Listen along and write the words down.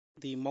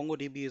the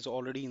MongoDB is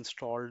already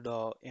installed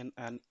in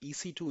an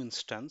EC2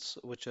 instance,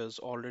 which is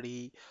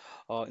already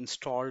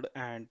installed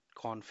and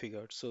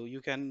configured. So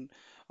you can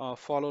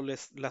follow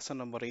lesson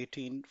number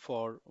 18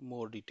 for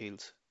more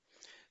details.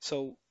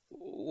 So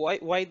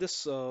why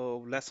this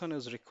lesson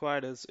is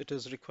required is it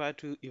is required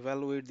to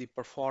evaluate the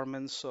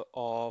performance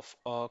of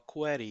a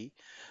query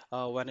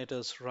when it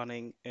is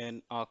running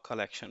in a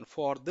collection.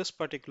 For this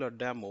particular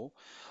demo,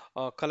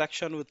 a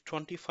collection with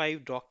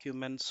 25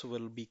 documents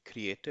will be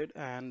created,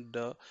 and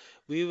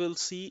we will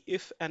see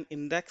if an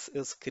index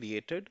is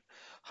created,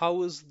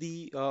 how is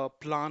the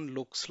plan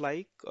looks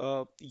like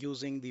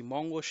using the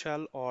Mongo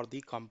shell or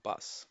the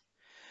Compass.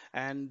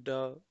 And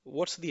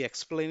what's the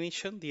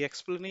explanation? The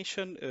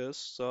explanation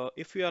is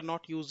if we are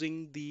not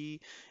using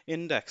the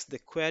index, the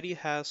query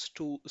has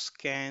to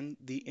scan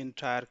the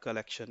entire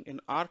collection. In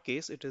our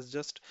case, it is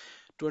just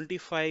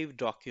 25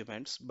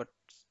 documents, but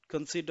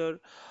consider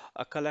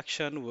a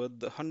collection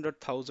with hundred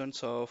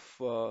thousands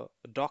of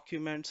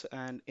documents,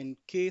 and in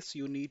case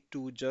you need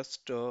to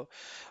just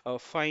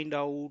find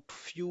out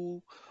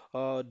few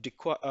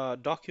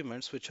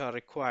documents which are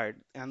required,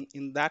 and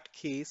in that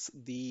case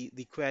the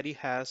query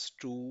has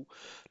to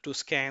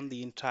scan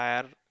the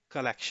entire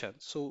collection.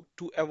 So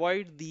to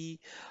avoid the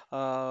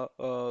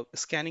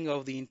scanning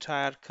of the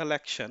entire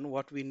collection,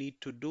 what we need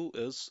to do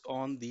is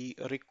on the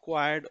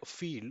required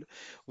field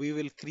we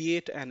will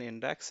create an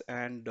index,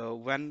 and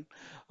when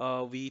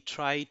we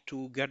try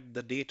to get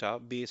the data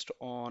based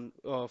on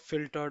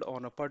filtered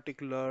on a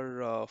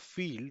particular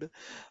field,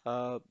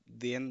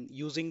 then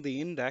using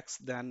the index,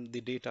 then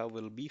the data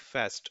will be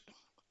fetched.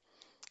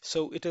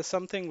 So it is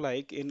something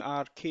like in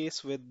our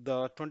case with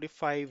the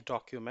 25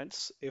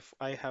 documents, if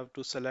I have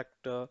to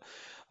select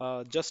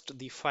just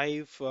the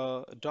five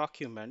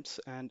documents,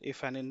 and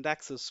if an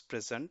index is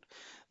present,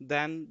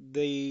 then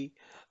the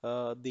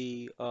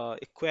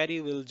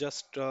query will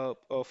just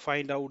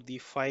find out the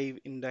five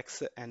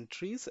index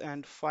entries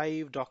and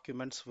five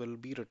documents will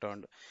be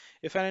returned.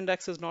 If an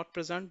index is not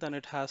present, then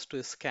it has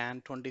to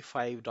scan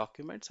 25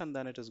 documents and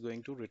then it is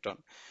going to return.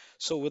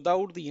 So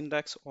without the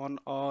index on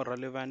a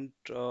relevant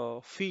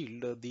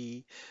field,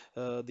 the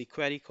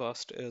query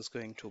cost is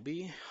going to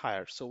be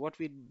higher. So what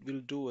we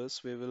will do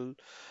is we will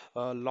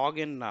log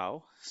in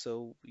now,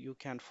 so you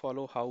can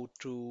follow how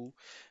to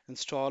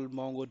install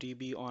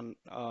MongoDB on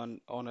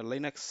a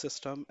Linux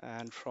system,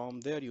 and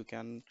from there you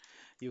can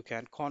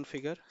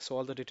configure. So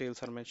all the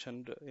details are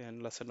mentioned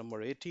in lesson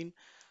number 18.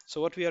 So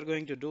what we are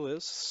going to do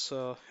is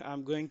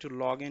I'm going to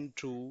log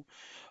into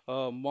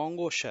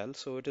Mongo shell.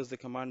 So it is the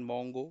command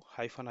mongo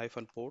hyphen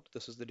hyphen port.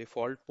 This is the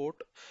default port.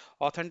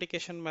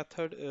 Authentication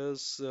method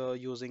is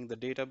using the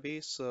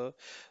database,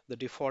 the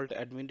default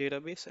admin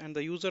database, and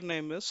the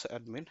username is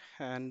admin,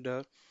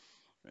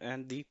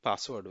 and the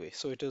password way.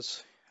 So it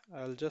is,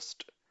 I'll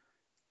just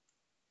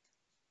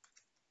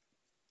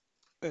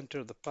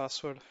enter the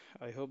password.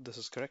 I hope this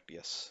is correct.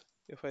 Yes.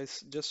 If I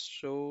just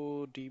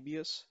show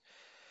DBS,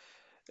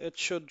 it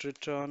should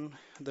return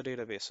the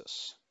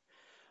databases.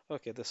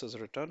 Okay, this is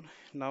returned.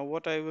 Now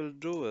what I will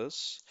do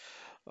is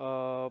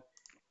uh,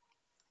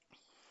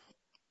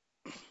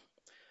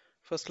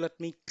 first let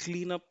me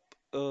clean up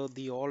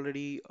the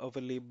already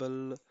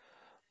available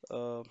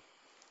uh,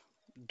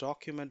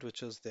 document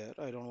which is there.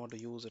 I don't want to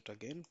use it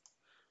again.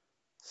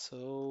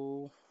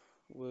 So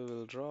we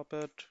will drop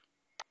it.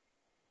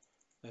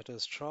 It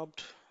is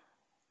dropped.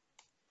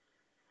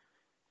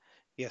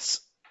 Yes.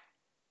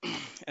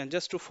 And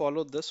just to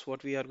follow this,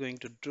 what we are going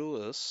to do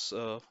is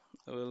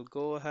we'll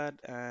go ahead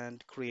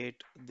and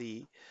create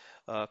the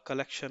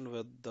collection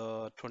with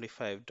the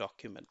 25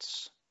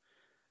 documents.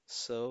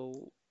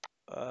 So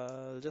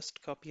I'll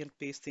just copy and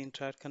paste the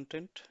entire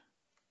content.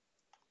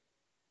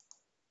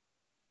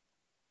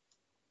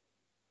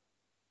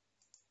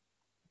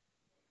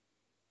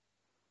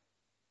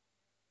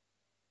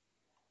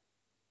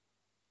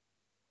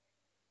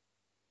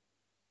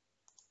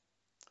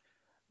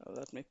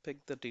 Let me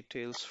pick the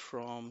details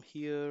from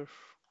here,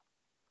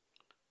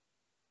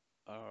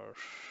 or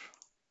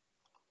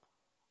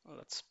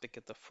let's pick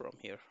it up from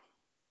here.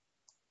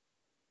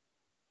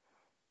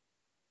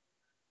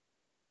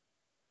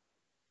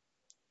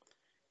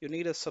 You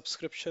need a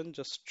subscription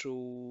just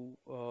to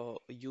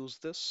use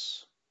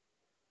this.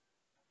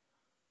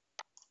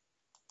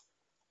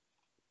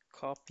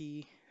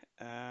 Copy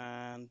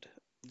and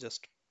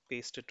just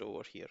paste it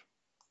over here.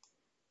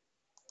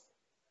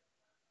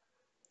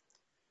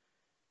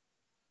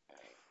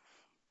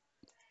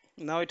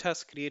 Now it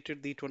has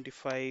created the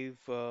 25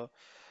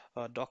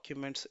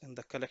 documents in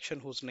the collection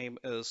whose name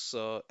is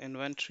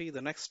inventory.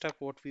 The next step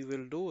what we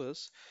will do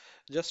is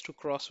just to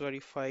cross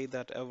verify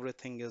that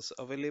everything is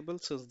available.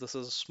 Since this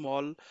is a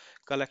small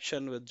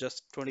collection with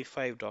just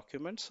 25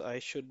 documents, I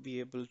should be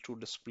able to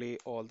display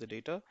all the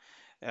data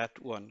at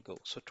one go.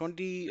 So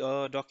 20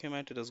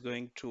 document it is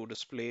going to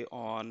display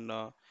on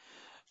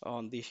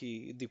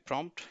the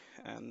prompt,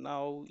 and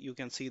now you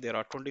can see there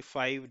are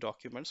 25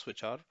 documents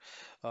which are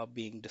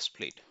being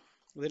displayed.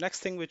 The next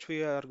thing which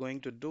we are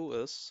going to do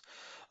is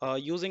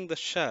using the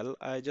shell,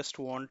 I just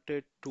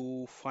wanted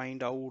to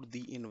find out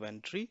the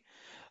inventory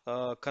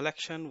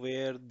collection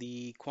where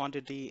the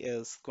quantity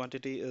is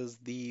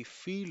the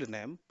field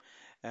name.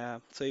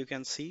 So you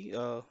can see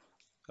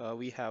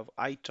we have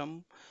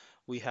item,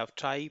 we have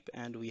type,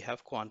 and we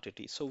have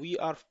quantity. So we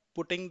are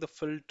putting the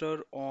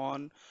filter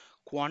on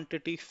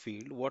quantity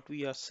field. What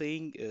we are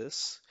saying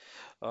is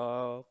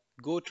uh,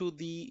 go to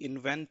the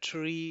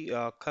inventory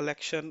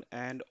collection,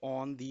 and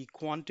on the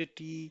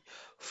quantity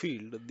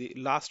field, the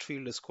last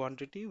field is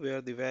quantity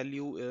where the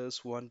value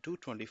is 1 to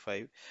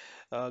 25.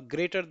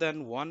 Greater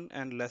than 1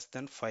 and less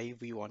than 5,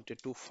 we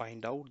wanted to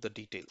find out the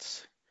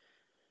details.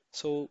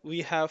 So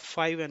we have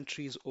 5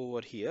 entries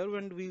over here,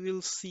 and we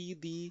will see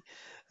the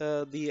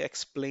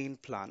explain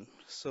plan.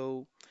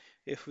 So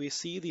if we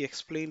see the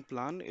explain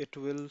plan, it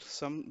will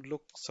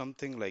look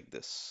something like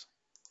this.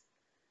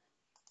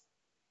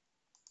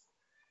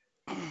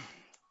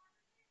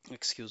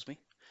 Excuse me.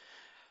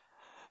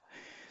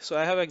 So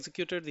I have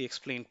executed the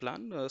explain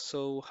plan.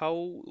 So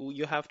how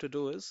you have to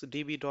do is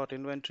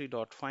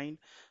db.inventory.find.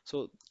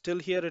 So till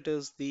here it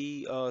is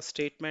the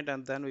statement,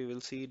 and then we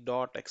will see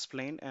dot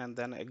explain and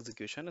then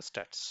execution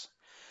stats.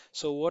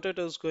 So what it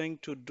is going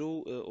to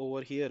do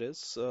over here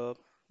is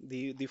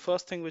the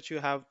first thing which you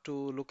have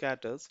to look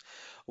at is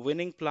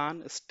winning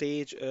plan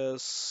stage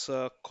is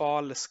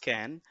call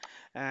scan,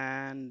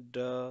 and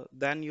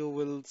then you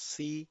will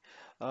see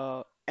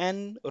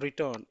n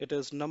return. It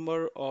is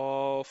number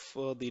of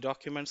the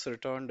documents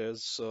returned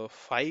is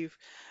 5,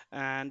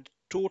 and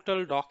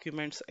total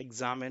documents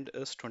examined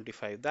is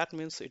 25. That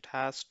means it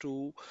has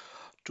to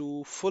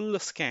full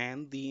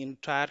scan the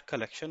entire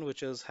collection,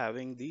 which is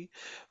having the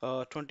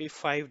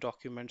 25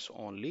 documents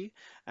only.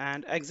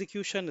 And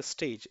execution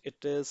stage,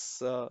 it is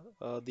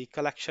the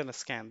collection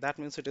scan. That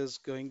means it is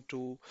going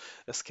to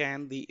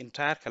scan the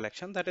entire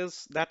collection.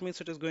 That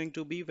means it is going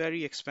to be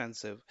very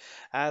expensive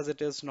as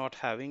it is not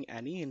having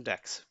any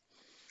index.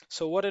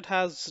 So what it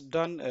has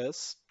done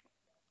is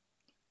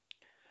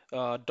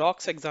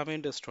docs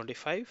examined is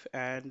 25,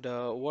 and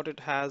what it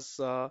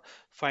has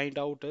find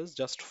out is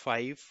just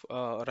 5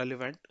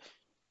 relevant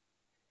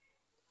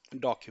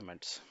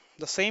documents.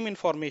 The same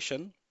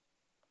information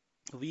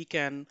we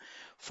can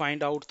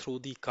find out through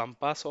the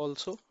compass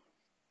also.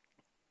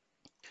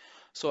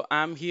 So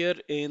I'm here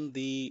in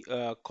the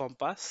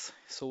compass.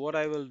 So what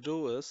I will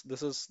do is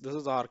this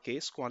is our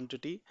case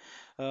quantity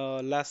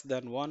less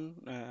than one.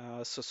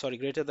 So sorry,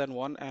 greater than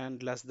one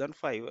and less than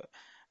five.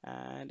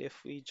 And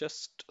if we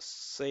just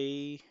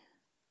say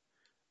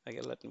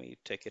again, let me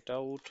take it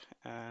out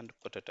and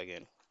put it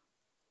again.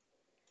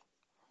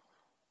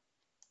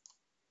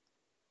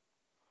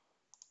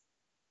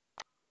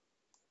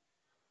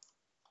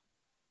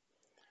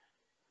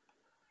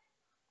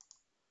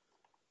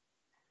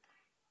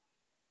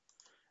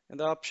 In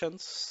the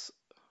options,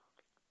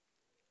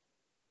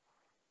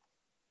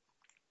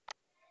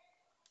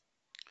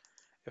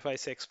 if I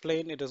say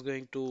explain, it is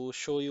going to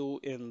show you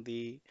in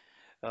the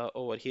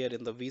over here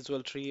in the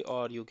visual tree,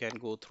 or you can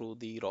go through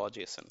the raw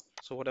JSON.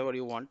 So whatever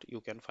you want,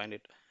 you can find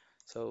it.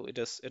 So it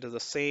is the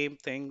same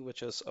thing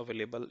which is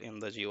available in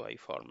the GUI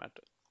format.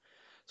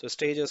 So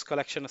stage is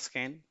collection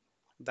scan.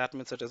 That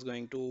means it is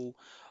going to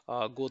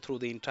go through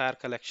the entire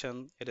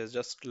collection. It is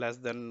just less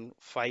than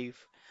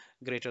 5,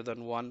 greater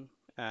than 1,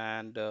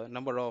 and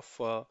number of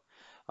uh,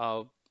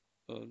 uh,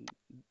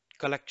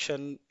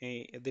 collection,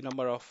 the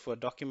number of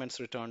documents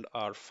returned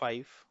are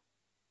 5,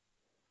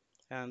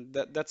 and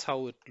that's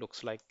how it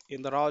looks like.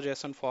 In the raw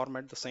JSON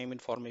format, the same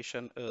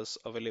information is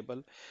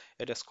available.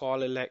 It is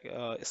called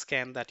a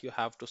scan that you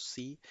have to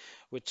see,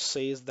 which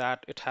says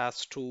that it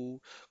has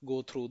to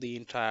go through the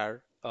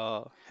entire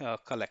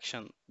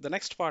collection. The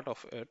next part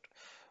of it,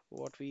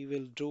 what we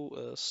will do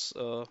is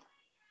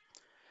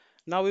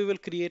now we will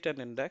create an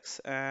index,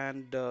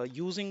 and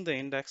using the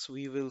index,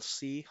 we will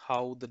see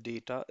how the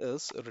data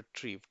is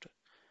retrieved.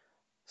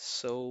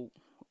 So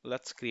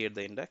let's create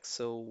the index.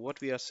 So what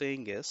we are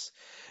saying is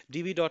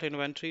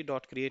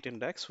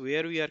db.inventory.createIndex.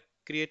 Where we are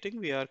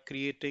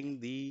creating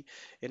the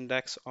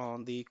index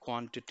on the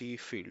quantity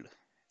field.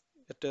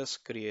 It is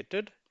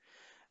created.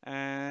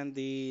 And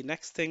the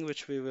next thing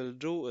which we will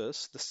do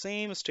is the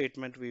same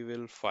statement we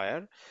will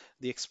fire,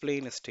 the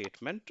explain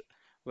statement,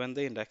 when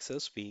the index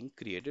is being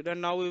created.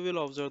 And now we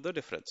will observe the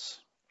difference.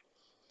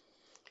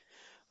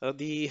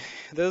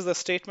 There's the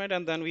statement,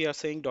 and then we are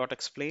saying dot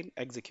explain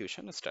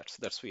execution stats.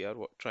 That's we are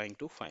trying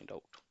to find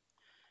out.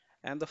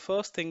 And the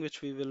first thing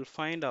which we will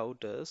find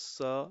out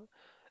is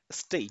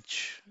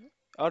stage.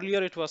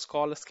 Earlier it was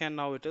call scan,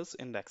 now it is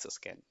index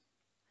scan.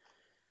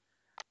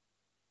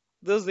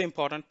 This is the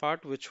important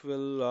part which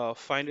will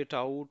find it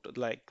out,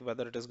 like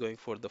whether it is going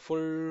for the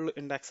full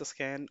index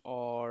scan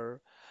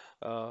or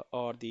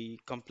the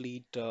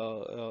complete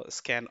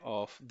scan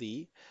of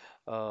the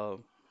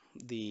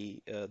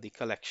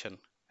collection.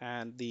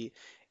 And the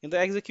in the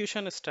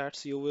execution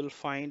stats you will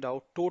find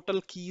out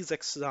total keys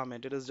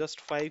examined. It is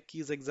just 5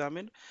 keys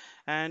examined,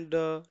 and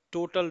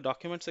total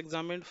documents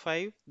examined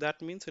 5.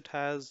 That means it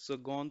has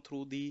gone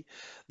through the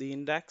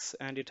index,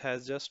 and it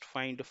has just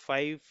find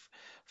five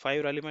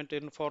relevant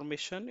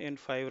information in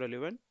 5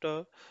 relevant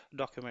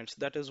documents.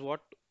 That is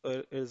what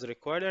is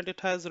required, and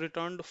it has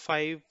returned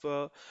 5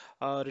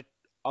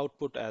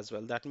 output as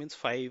well. That means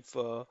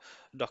 5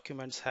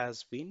 documents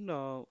has been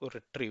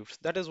retrieved.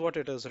 That is what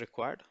it is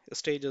required.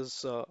 Stage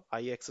is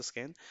IX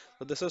scan.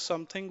 So this is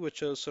something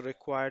which is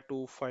required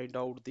to find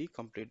out the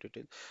complete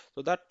detail.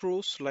 So that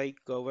proves like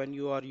when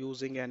you are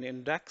using an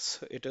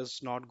index, it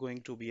is not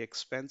going to be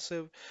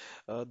expensive.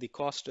 The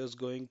cost is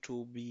going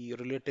to be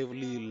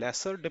relatively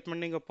lesser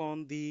depending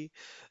upon the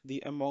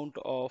amount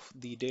of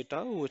the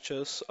data which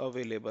is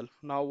available.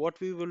 Now what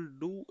we will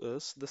do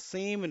is the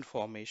same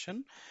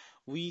information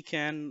we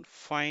can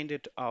find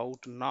it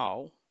out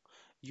now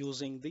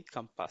using the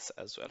compass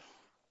as well.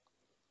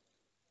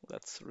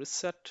 Let's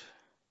reset,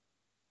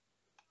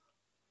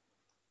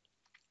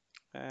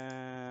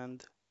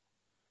 and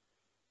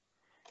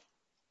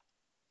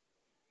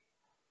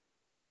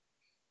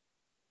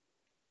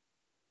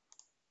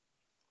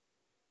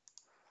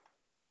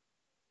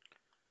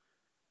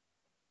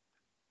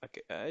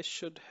okay, I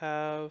should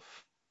have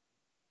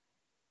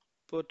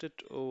put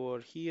it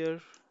over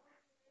here,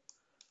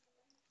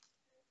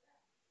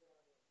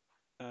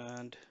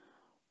 and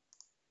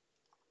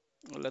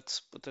let's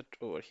put it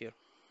over here.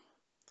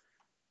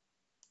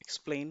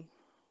 Explain.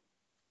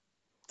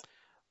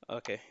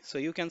 Okay, so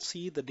you can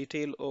see the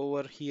detail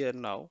over here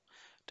now.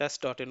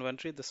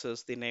 Test.inventory, this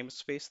is the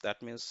namespace.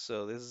 That means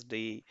this is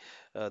the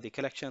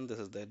collection, this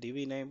is the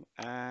DB name,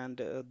 and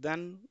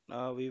then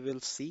we will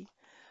see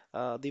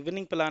the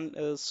winning plan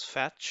is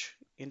fetch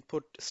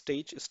input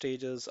stage.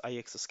 Stage is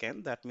IX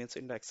scan. That means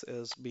index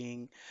is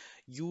being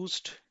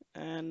used.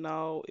 And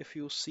now if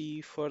you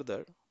see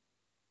further,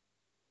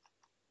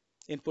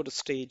 input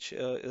stage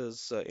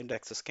is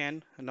index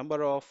scan.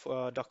 Number of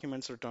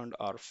documents returned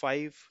are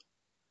 5.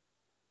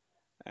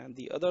 And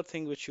the other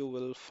thing which you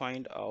will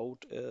find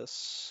out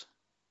is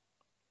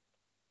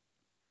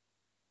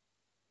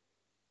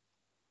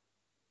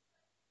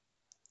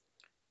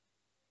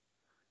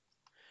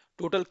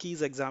total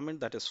keys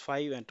examined, that is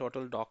 5, and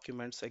total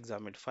documents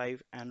examined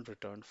 5 and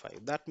returned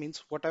 5. That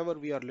means whatever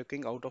we are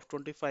looking out of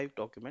 25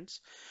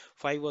 documents,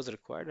 5 was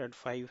required and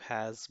 5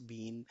 has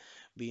been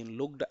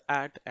looked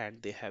at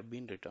and they have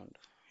been returned.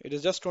 It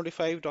is just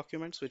 25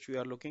 documents which we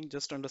are looking.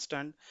 Just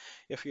understand,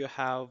 if you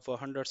have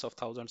hundreds of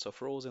thousands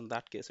of rows, in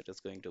that case it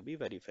is going to be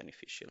very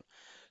beneficial.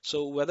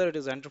 So whether it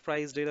is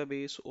enterprise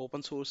database,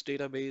 open source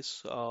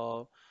database,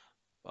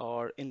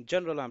 or in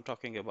general I'm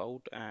talking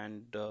about,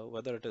 and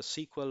whether it is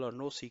SQL or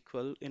no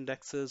SQL,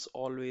 indexes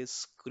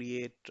always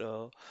create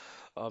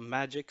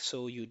magic.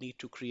 So you need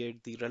to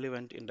create the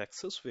relevant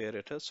indexes where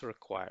it is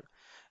required.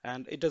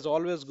 And it is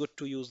always good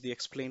to use the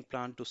explain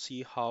plan to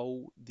see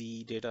how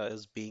the data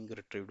is being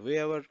retrieved.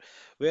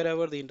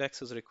 Wherever the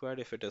index is required,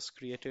 if it is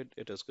created,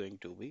 it is going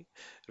to be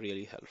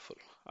really helpful.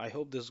 I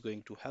hope this is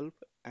going to help.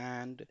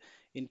 And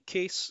in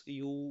case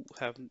you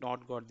have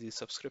not got the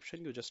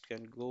subscription, you just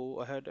can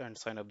go ahead and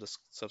sign up this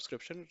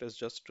subscription. It is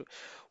just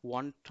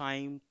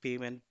one-time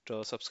payment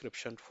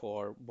subscription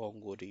for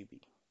MongoDB.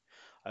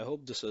 I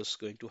hope this is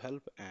going to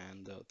help,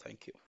 and thank you.